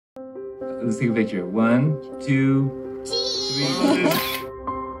Let's take a picture. 1, 2, 3.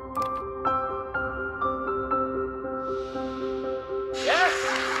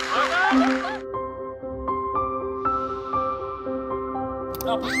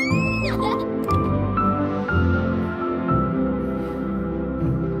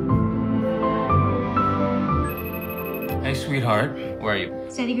 Hey, sweetheart. Where are you?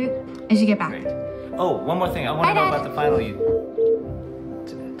 Study group. I should get back. Great. Oh, one more thing. I want to know about the final you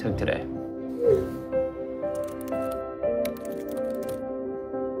took today.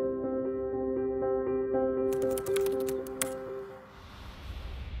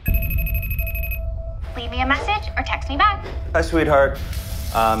 Leave me a message or text me back. Hi, sweetheart.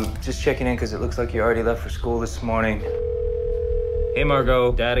 Just checking in because it looks like you already left for school this morning. Hey,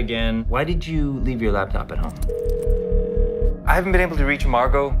 Margot. Dad again. Why did you leave your laptop at home? I haven't been able to reach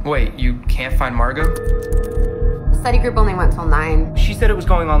Margot. Wait, you can't find Margot? Study group only went till 9. She said it was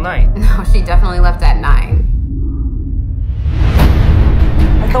going all night. No, she definitely left at 9.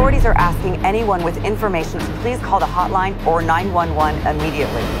 Authorities are asking anyone with information to please call the hotline or 911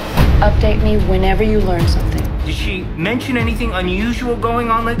 immediately. Update me whenever you learn something. Did she mention anything unusual going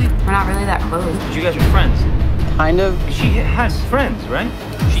on lately? We're not really that close. You guys are friends. Kind of. She has friends, right?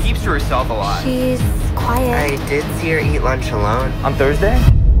 She keeps to herself a lot. She's quiet. I did see her eat lunch alone. On Thursday?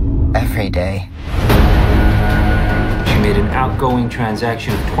 Every day. She made an outgoing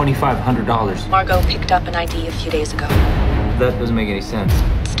transaction of $2,500. Margot picked up an ID a few days ago. That doesn't make any sense.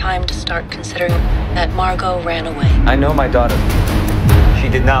 It's time to start considering that Margot ran away. I know my daughter. She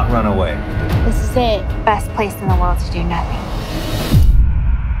did not run away. This is it. Best place in the world to do nothing.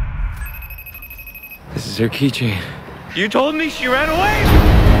 This is her keychain. You told me she ran away!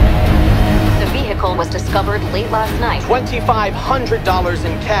 The vehicle was discovered late last night. $2,500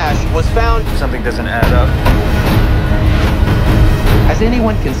 in cash was found. Something doesn't add up. Has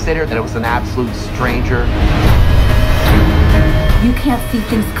anyone considered that it was an absolute stranger? You can't see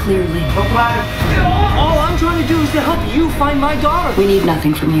things clearly. All I'm trying to do is to help you find my daughter. We need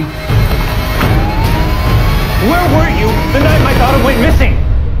nothing from you. Where were you the night my